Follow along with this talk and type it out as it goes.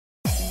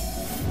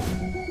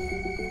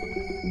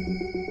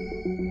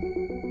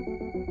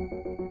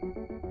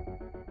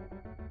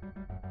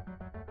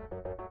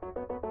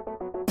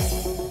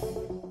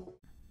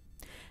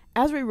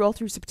as we roll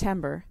through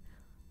September,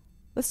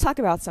 let's talk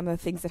about some of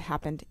the things that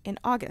happened in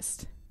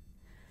August.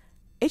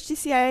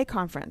 HTCIA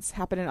conference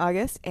happened in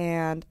August,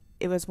 and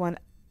it was one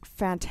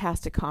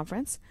fantastic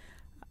conference.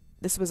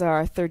 This was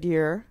our third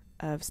year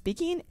of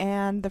speaking,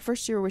 and the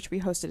first year which we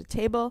hosted a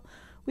table.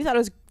 We thought it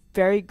was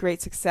very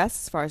great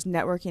success as far as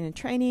networking and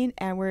training,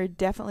 and we're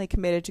definitely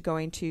committed to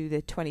going to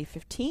the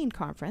 2015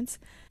 conference.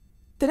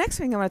 The next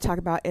thing I want to talk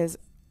about is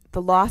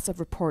the loss of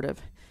Reportive.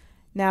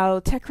 Now,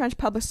 TechCrunch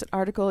published an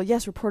article.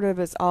 Yes, Reportive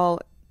is all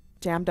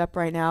jammed up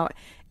right now,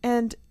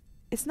 and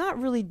it's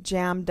not really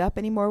jammed up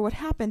anymore. What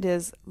happened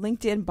is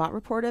LinkedIn bought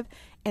Reportive,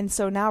 and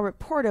so now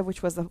Reportive,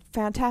 which was a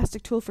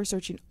fantastic tool for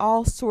searching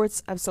all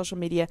sorts of social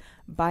media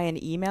by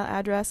an email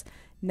address,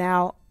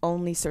 now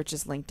only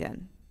searches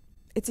LinkedIn.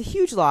 It's a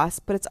huge loss,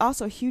 but it's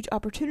also a huge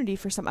opportunity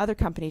for some other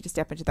company to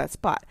step into that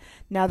spot.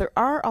 Now, there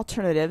are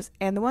alternatives,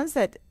 and the ones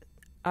that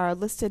are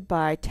listed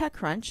by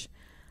TechCrunch,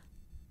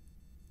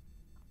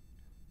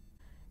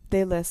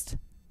 they list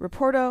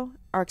Reporto,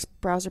 Arc's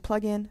browser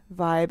plugin,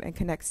 Vibe, and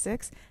Connect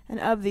 6. And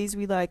of these,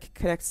 we like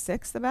Connect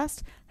 6 the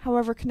best.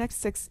 However, Connect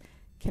 6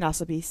 can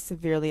also be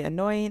severely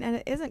annoying, and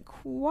it isn't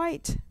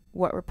quite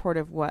what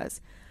Reportive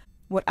was.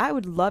 What I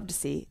would love to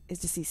see is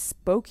to see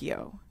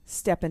Spokeo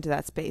step into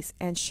that space.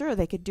 And sure,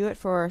 they could do it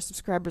for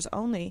subscribers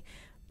only,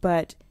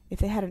 but if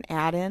they had an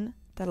add-in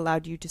that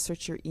allowed you to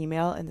search your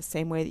email in the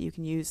same way that you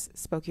can use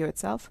Spokeo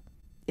itself,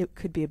 it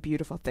could be a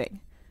beautiful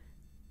thing.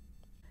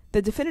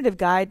 The Definitive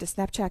Guide to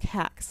Snapchat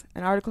Hacks,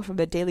 an article from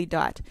the Daily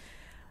Dot.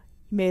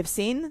 You may have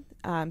seen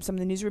some of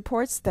the news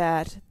reports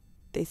that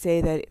they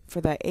say that for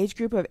the age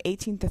group of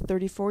 18 to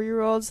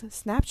 34-year-olds,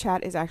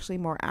 Snapchat is actually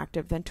more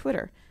active than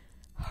Twitter.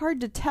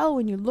 Hard to tell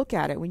when you look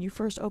at it. When you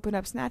first open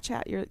up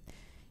Snapchat,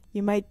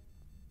 you might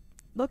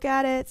look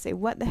at it, say,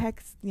 what the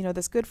heck,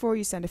 this good for?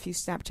 You send a few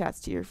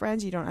Snapchats to your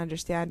friends. You don't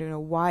understand,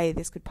 why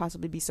this could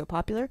possibly be so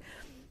popular.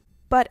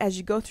 But as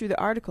you go through the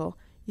article,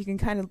 you can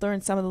kind of learn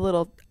some of the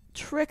little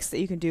tricks that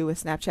you can do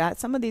with Snapchat.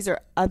 Some of these are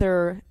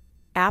other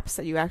apps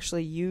that you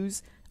actually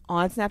use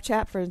on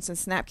Snapchat. For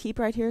instance, SnapKeep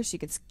right here, so you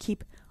can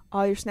keep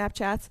all your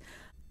Snapchats.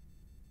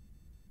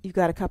 You've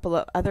got a couple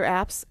of other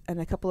apps and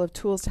a couple of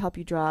tools to help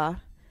you draw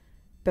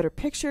better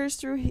pictures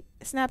through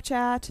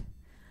Snapchat,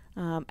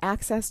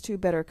 access to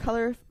better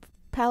color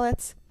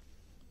palettes,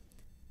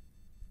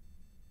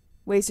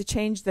 ways to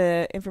change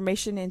the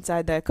information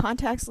inside the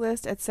contacts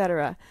list,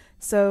 etc.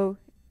 So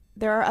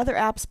there are other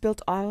apps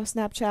built on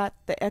Snapchat.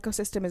 The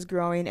ecosystem is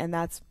growing, and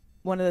that's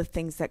one of the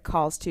things that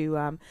calls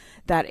to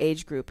that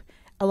age group,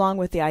 along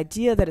with the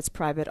idea that it's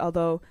private,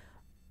 although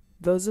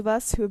those of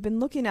us who have been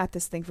looking at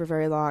this thing for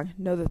very long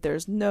know that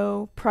there's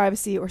no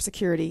privacy or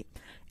security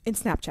in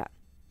Snapchat.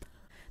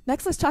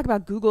 Next, let's talk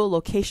about Google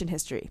location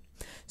history.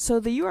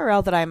 So the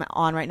URL that I'm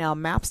on right now,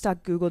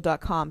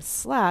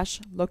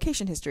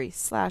 maps.google.com/location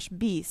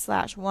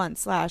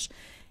history/b/1/.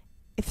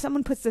 If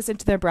someone puts this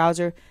into their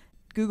browser,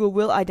 Google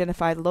will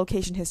identify the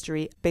location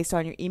history based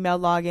on your email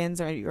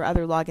logins or your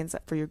other logins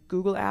for your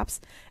Google apps,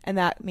 and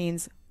that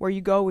means where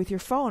you go with your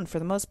phone for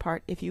the most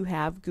part if you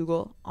have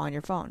Google on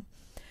your phone,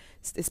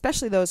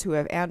 especially those who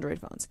have Android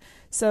phones.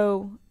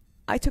 So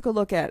I took a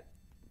look at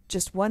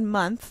just 1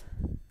 month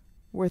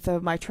worth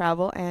of my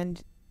travel,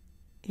 and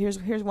here's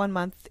 1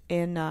 month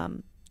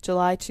in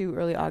July to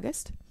early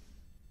August.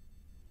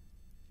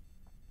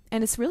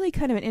 And it's really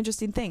kind of an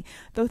interesting thing.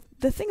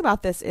 The thing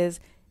about this is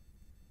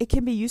it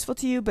can be useful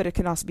to you, but it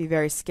can also be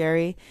very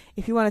scary.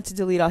 If you wanted to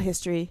delete all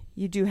history,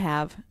 you do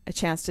have a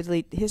chance to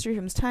delete history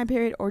from this time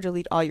period or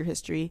delete all your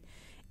history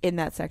in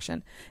that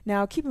section.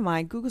 Now, keep in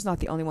mind, Google's not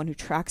the only one who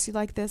tracks you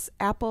like this.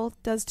 Apple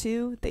does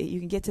too. You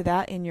can get to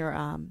that in your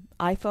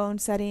iPhone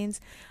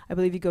settings. I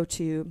believe you go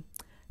to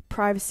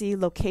privacy,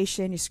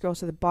 location, you scroll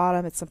to the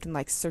bottom, it's something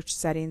like search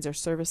settings or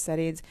service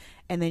settings,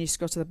 and then you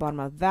scroll to the bottom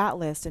of that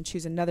list and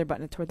choose another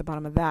button toward the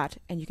bottom of that,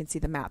 and you can see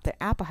the map that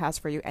Apple has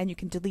for you, and you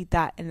can delete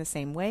that in the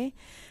same way.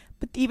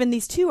 But even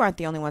these two aren't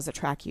the only ones that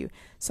track you.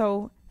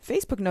 So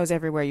Facebook knows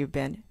everywhere you've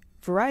been.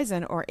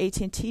 Verizon or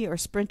AT&T or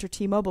Sprint or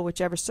T-Mobile,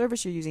 whichever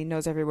service you're using,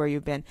 knows everywhere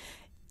you've been.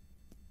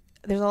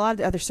 There's a lot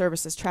of other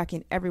services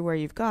tracking everywhere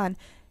you've gone.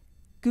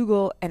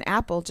 Google and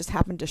Apple just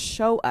happen to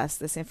show us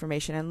this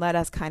information and let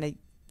us kind of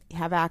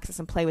have access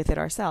and play with it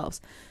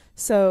ourselves.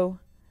 So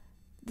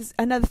this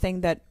another thing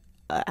that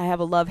I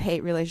have a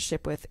love-hate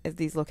relationship with is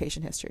these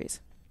location histories.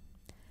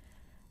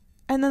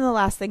 And then the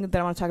last thing that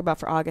I want to talk about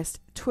for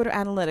August, Twitter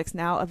Analytics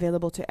now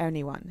available to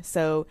anyone.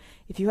 So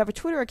if you have a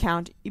Twitter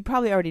account, you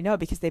probably already know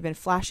because they've been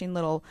flashing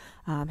little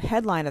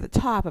headline at the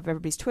top of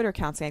everybody's Twitter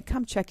account saying,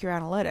 come check your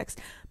analytics.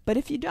 But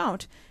if you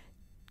don't,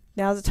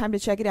 now's the time to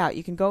check it out.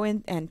 You can go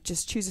in and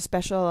just choose a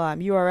special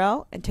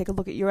URL and take a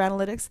look at your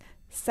analytics.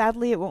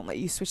 Sadly, it won't let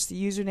you switch the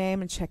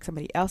username and check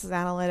somebody else's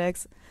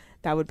analytics.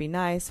 That would be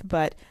nice,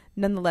 but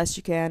nonetheless,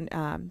 you can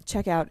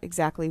check out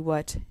exactly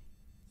what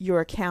your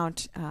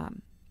account,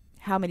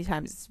 how many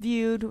times it's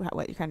viewed,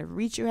 what kind of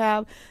reach you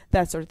have,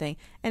 that sort of thing.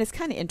 And it's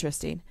kind of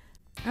interesting.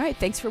 All right,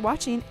 thanks for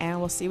watching, and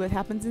we'll see what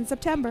happens in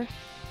September.